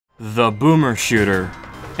The Boomer Shooter,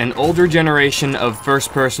 an older generation of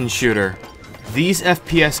first-person shooter. These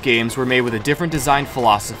FPS games were made with a different design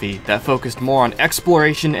philosophy that focused more on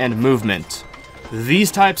exploration and movement.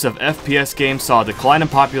 These types of FPS games saw a decline in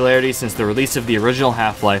popularity since the release of the original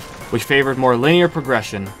Half-Life, which favored more linear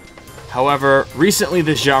progression. However, recently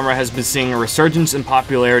this genre has been seeing a resurgence in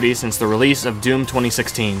popularity since the release of Doom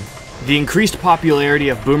 2016. The increased popularity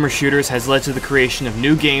of boomer shooters has led to the creation of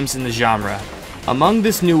new games in the genre. Among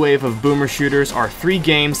this new wave of boomer shooters are 3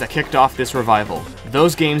 games that kicked off this revival,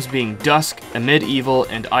 those games being Dusk, Amid Evil,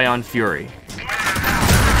 and Ion Fury.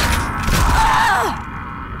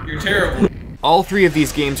 You're terrible. All 3 of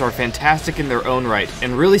these games are fantastic in their own right,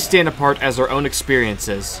 and really stand apart as their own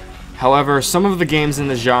experiences. However, some of the games in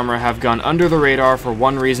the genre have gone under the radar for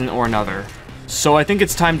one reason or another. So I think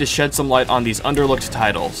it's time to shed some light on these underlooked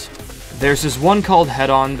titles. There's this one called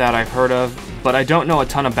Hedon that I've heard of, but I don't know a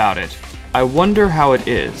ton about it. I wonder how it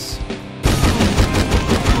is.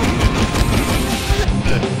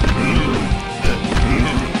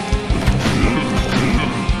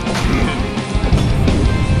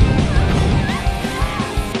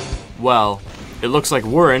 Well, it looks like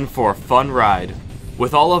we're in for a fun ride.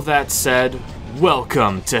 With all of that said,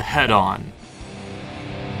 welcome to Hedon.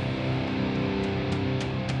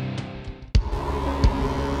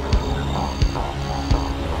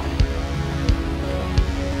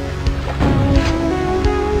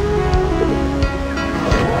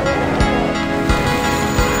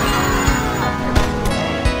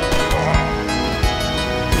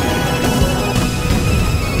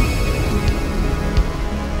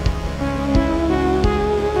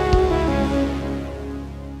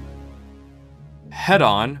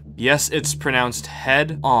 Hedon, yes it's pronounced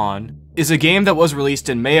head-on, is a game that was released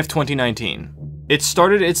in May of 2019. It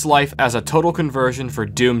started its life as a total conversion for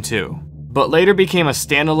Doom 2, but later became a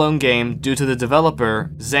standalone game due to the developer,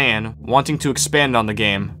 Zan, wanting to expand on the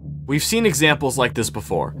game. We've seen examples like this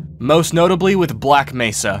before, most notably with Black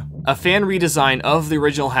Mesa, a fan redesign of the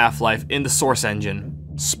original Half-Life in the Source engine.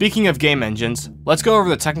 Speaking of game engines, let's go over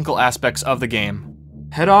the technical aspects of the game.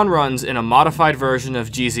 Hedon runs in a modified version of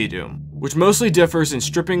GZ Doom, which mostly differs in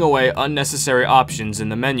stripping away unnecessary options in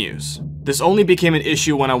the menus. This only became an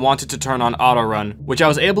issue when I wanted to turn on auto run, which I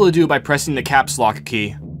was able to do by pressing the caps lock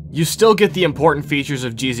key. You still get the important features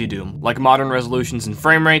of GZ Doom, like modern resolutions and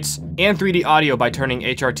frame rates, and 3D audio by turning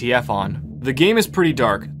HRTF on. The game is pretty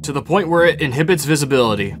dark, to the point where it inhibits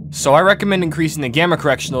visibility, so I recommend increasing the gamma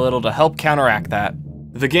correction a little to help counteract that.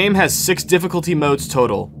 The game has 6 difficulty modes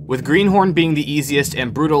total, with Greenhorn being the easiest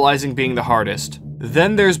and Brutalizing being the hardest.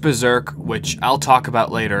 Then there's Berserk, which I'll talk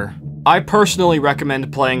about later. I personally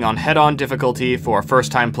recommend playing on head-on difficulty for a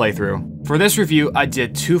first-time playthrough. For this review, I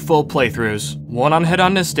did 2 full playthroughs, one on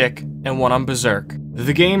Hedonistic and one on Berserk.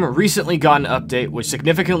 The game recently got an update which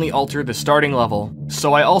significantly altered the starting level,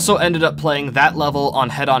 so I also ended up playing that level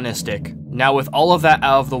on Hedonistic. Now with all of that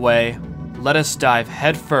out of the way, let us dive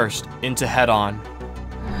headfirst into Hedon.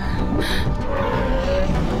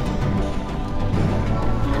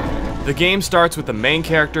 The game starts with the main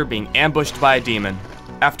character being ambushed by a demon.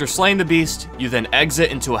 After slaying the beast, you then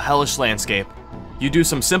exit into a hellish landscape. You do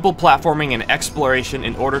some simple platforming and exploration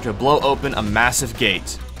in order to blow open a massive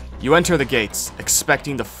gate. You enter the gates,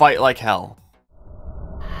 expecting to fight like hell.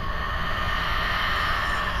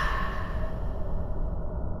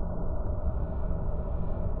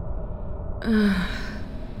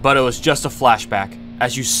 But it was just a flashback,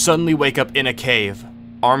 as you suddenly wake up in a cave.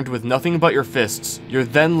 Armed with nothing but your fists, you're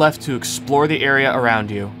then left to explore the area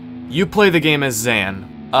around you. You play the game as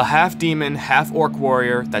Zan, a half-demon, half-orc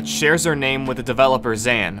warrior that shares their name with the developer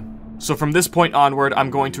Zan. So from this point onward,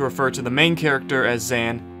 I'm going to refer to the main character as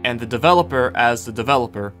Zan and the developer as the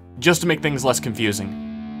developer, just to make things less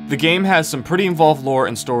confusing. The game has some pretty involved lore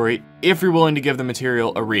and story if you're willing to give the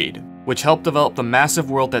material a read, which helped develop the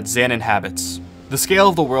massive world that Zan inhabits. The scale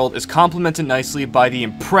of the world is complemented nicely by the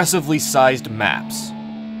impressively sized maps.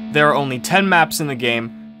 There are only 10 maps in the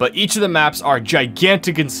game, but each of the maps are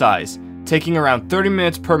gigantic in size, taking around 30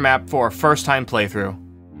 minutes per map for a first-time playthrough.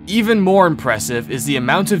 Even more impressive is the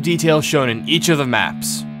amount of detail shown in each of the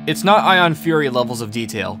maps. It's not Ion Fury levels of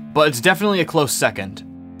detail, but it's definitely a close second.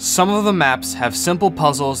 Some of the maps have simple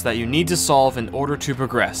puzzles that you need to solve in order to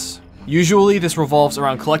progress. Usually this revolves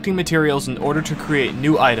around collecting materials in order to create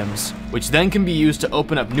new items, which then can be used to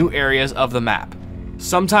open up new areas of the map.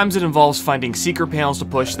 Sometimes it involves finding secret panels to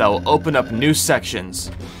push that will open up new sections.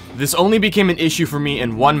 This only became an issue for me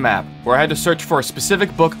in one map, where I had to search for a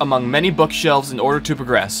specific book among many bookshelves in order to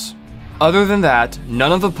progress. Other than that,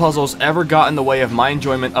 none of the puzzles ever got in the way of my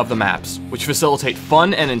enjoyment of the maps, which facilitate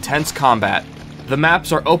fun and intense combat. The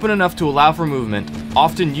maps are open enough to allow for movement,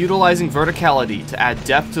 often utilizing verticality to add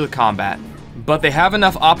depth to the combat, but they have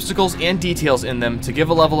enough obstacles and details in them to give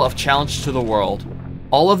a level of challenge to the world.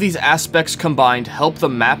 All of these aspects combined help the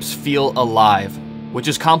maps feel alive, which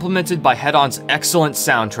is complemented by Hedon's excellent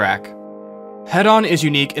soundtrack. Hedon is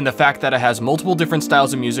unique in the fact that it has multiple different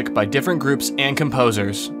styles of music by different groups and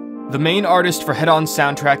composers. The main artist for Hedon's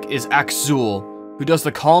soundtrack is Axul, who does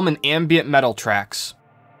the calm and ambient metal tracks.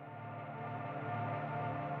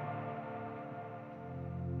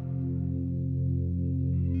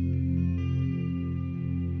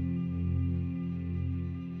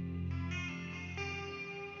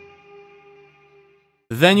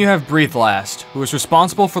 Then you have Breathe Last, who is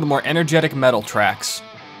responsible for the more energetic metal tracks.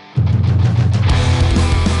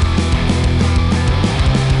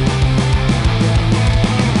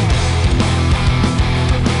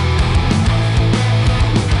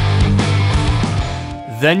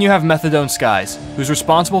 Then you have Methadone Skies, who's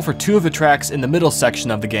responsible for 2 of the tracks in the middle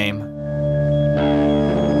section of the game.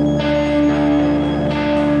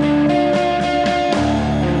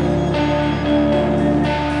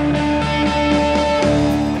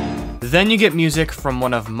 Then you get music from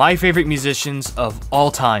one of my favorite musicians of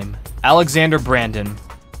all time, Alexander Brandon.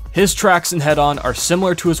 His tracks in Hedon are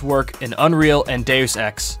similar to his work in Unreal and Deus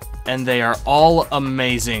Ex, and they are all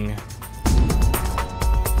amazing.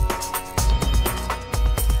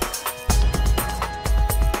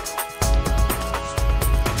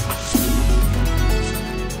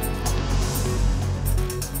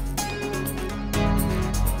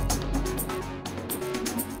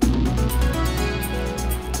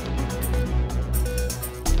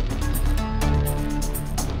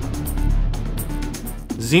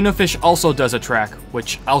 Xenofish also does a track,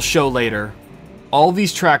 which I'll show later. All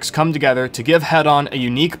these tracks come together to give Hedon a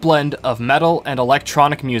unique blend of metal and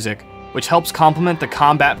electronic music, which helps complement the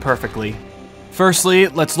combat perfectly. Firstly,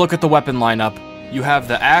 let's look at the weapon lineup. You have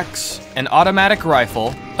the axe, an automatic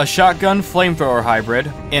rifle, a shotgun flamethrower hybrid,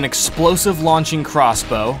 an explosive launching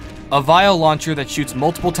crossbow, a vial launcher that shoots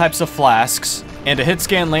multiple types of flasks, and a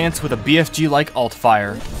hitscan lance with a BFG-like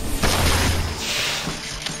alt-fire.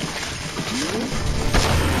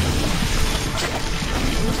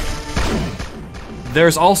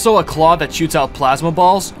 There's also a claw that shoots out plasma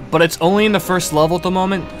balls, but it's only in the first level at the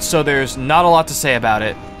moment, so there's not a lot to say about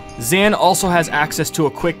it. Zan also has access to a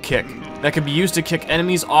quick kick that can be used to kick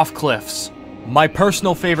enemies off cliffs. My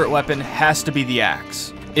personal favorite weapon has to be the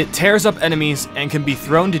axe. It tears up enemies and can be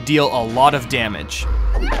thrown to deal a lot of damage.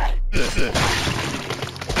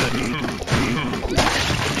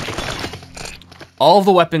 All of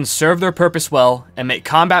the weapons serve their purpose well and make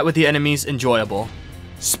combat with the enemies enjoyable.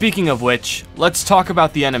 Speaking of which, let's talk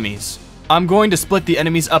about the enemies. I'm going to split the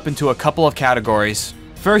enemies up into a couple of categories.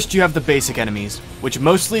 First, you have the basic enemies, which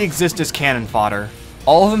mostly exist as cannon fodder.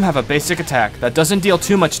 All of them have a basic attack that doesn't deal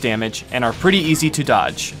too much damage and are pretty easy to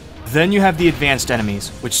dodge. Then you have the advanced enemies,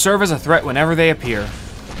 which serve as a threat whenever they appear.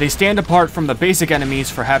 They stand apart from the basic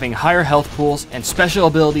enemies for having higher health pools and special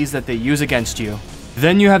abilities that they use against you.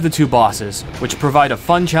 Then you have the 2 bosses, which provide a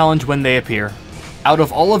fun challenge when they appear. Out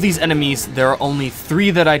of all of these enemies, there are only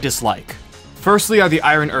 3 that I dislike. Firstly are the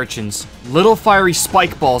Iron Urchins, little fiery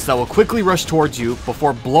spike balls that will quickly rush towards you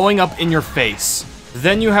before blowing up in your face.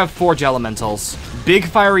 Then you have Forge Elementals, big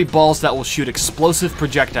fiery balls that will shoot explosive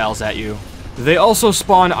projectiles at you. They also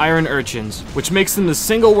spawn Iron Urchins, which makes them the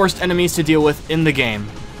single worst enemies to deal with in the game.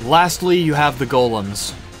 Lastly, you have the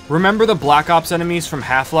Golems. Remember the Black Ops enemies from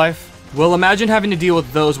Half-Life? Well, imagine having to deal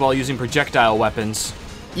with those while using projectile weapons.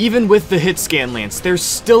 Even with the hitscan lance, they're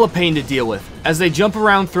still a pain to deal with, as they jump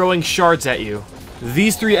around throwing shards at you.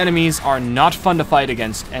 These 3 enemies are not fun to fight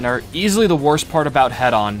against, and are easily the worst part about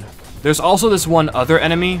Hedon. There's also this one other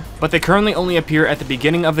enemy, but they currently only appear at the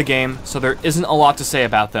beginning of the game, so there isn't a lot to say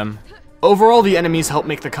about them. Overall, the enemies help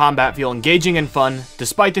make the combat feel engaging and fun,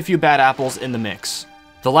 despite the few bad apples in the mix.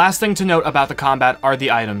 The last thing to note about the combat are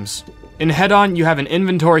the items. In Hedon, you have an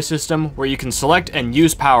inventory system where you can select and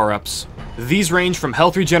use power-ups. These range from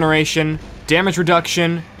health regeneration, damage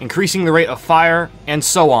reduction, increasing the rate of fire, and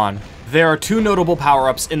so on. There are 2 notable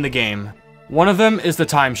power-ups in the game. One of them is the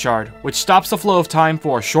Time Shard, which stops the flow of time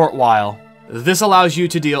for a short while. This allows you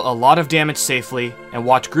to deal a lot of damage safely, and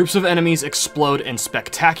watch groups of enemies explode in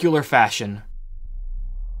spectacular fashion.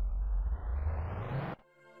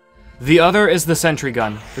 The other is the Sentry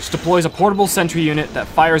Gun, which deploys a portable sentry unit that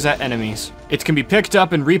fires at enemies. It can be picked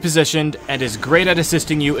up and repositioned, and is great at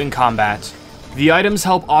assisting you in combat. The items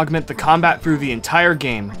help augment the combat through the entire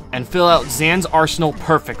game, and fill out Zan's arsenal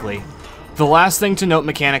perfectly. The last thing to note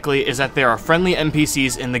mechanically is that there are friendly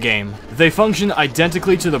NPCs in the game. They function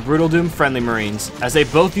identically to the Brutal Doom friendly Marines, as they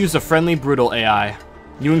both use a friendly Brutal AI.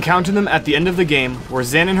 You encounter them at the end of the game, where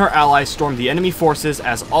Zan and her allies storm the enemy forces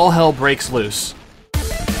as all hell breaks loose.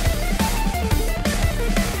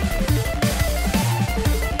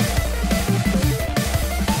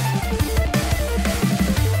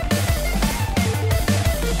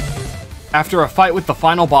 After a fight with the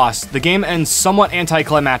final boss, the game ends somewhat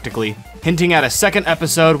anticlimactically, hinting at a second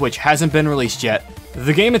episode which hasn't been released yet.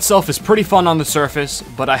 The game itself is pretty fun on the surface,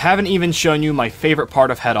 but I haven't even shown you my favorite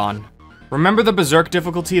part of Hedon. Remember the Berserk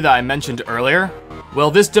difficulty that I mentioned earlier?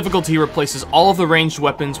 Well, this difficulty replaces all of the ranged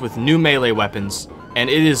weapons with new melee weapons, and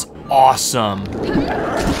it is awesome.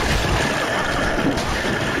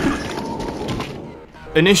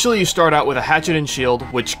 Initially you start out with a hatchet and shield,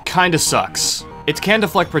 which kinda sucks. It can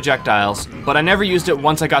deflect projectiles, but I never used it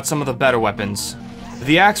once I got some of the better weapons.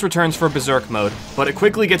 The axe returns for Berserk mode, but it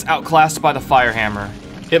quickly gets outclassed by the fire hammer.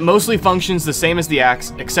 It mostly functions the same as the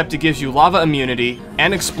axe, except it gives you lava immunity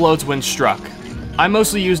and explodes when struck. I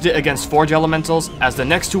mostly used it against Forge Elementals, as the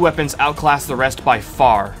next two weapons outclass the rest by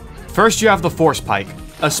far. First you have the Force Pike,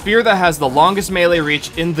 a spear that has the longest melee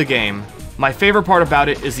reach in the game. My favorite part about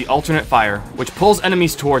it is the alternate fire, which pulls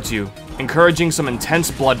enemies towards you, encouraging some intense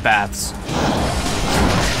bloodbaths.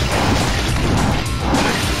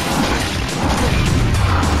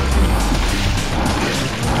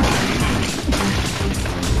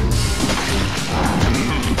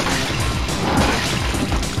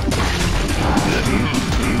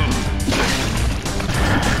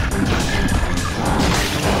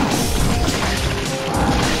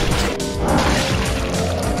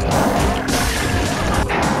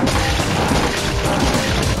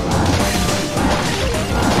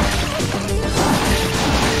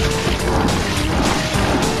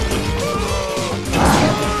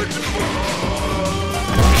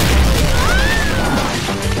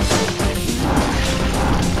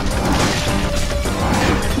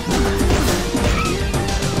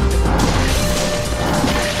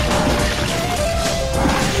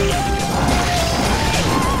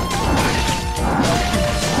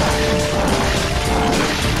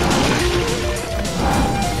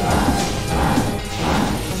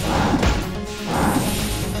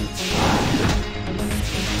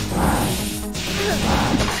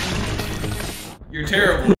 You're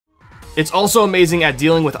terrible. It's also amazing at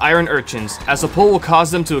dealing with iron urchins, as the pull will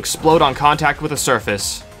cause them to explode on contact with a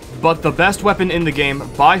surface. But the best weapon in the game,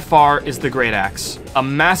 by far, is the Great Axe. A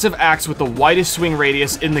massive axe with the widest swing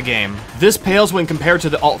radius in the game. This pales when compared to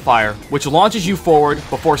the Alt Fire, which launches you forward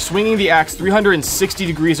before swinging the axe 360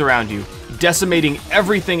 degrees around you, decimating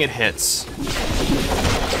everything it hits.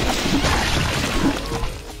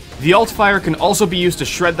 The Alt Fire can also be used to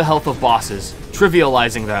shred the health of bosses,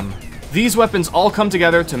 trivializing them. These weapons all come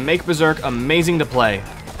together to make Berserk amazing to play.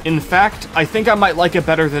 In fact, I think I might like it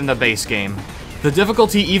better than the base game. The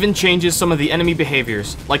difficulty even changes some of the enemy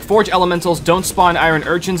behaviors, like Forge Elementals don't spawn iron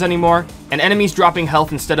urchins anymore, and enemies dropping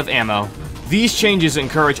health instead of ammo. These changes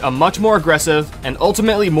encourage a much more aggressive, and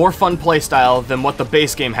ultimately more fun playstyle than what the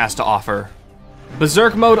base game has to offer.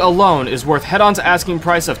 Berserk mode alone is worth Hedon's asking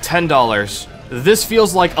price of $10. This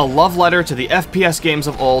feels like a love letter to the FPS games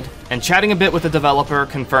of old, and chatting a bit with the developer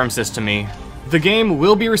confirms this to me. The game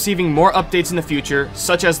will be receiving more updates in the future,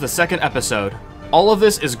 such as the second episode. All of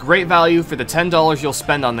this is great value for the $10 you'll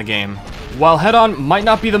spend on the game. While Hedon might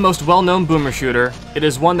not be the most well-known boomer shooter, it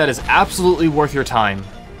is one that is absolutely worth your time.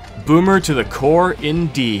 Boomer to the core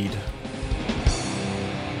indeed.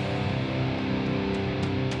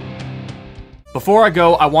 Before I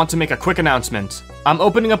go, I want to make a quick announcement. I'm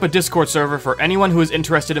opening up a Discord server for anyone who is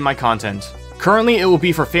interested in my content. Currently, it will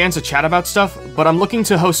be for fans to chat about stuff, but I'm looking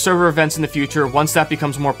to host server events in the future once that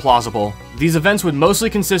becomes more plausible. These events would mostly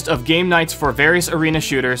consist of game nights for various arena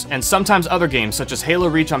shooters, and sometimes other games such as Halo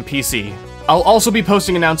Reach on PC. I'll also be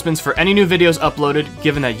posting announcements for any new videos uploaded,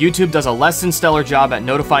 given that YouTube does a less than stellar job at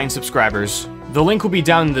notifying subscribers. The link will be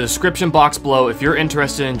down in the description box below if you're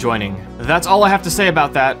interested in joining. That's all I have to say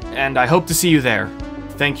about that, and I hope to see you there.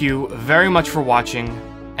 Thank you very much for watching,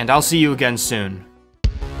 and I'll see you again soon.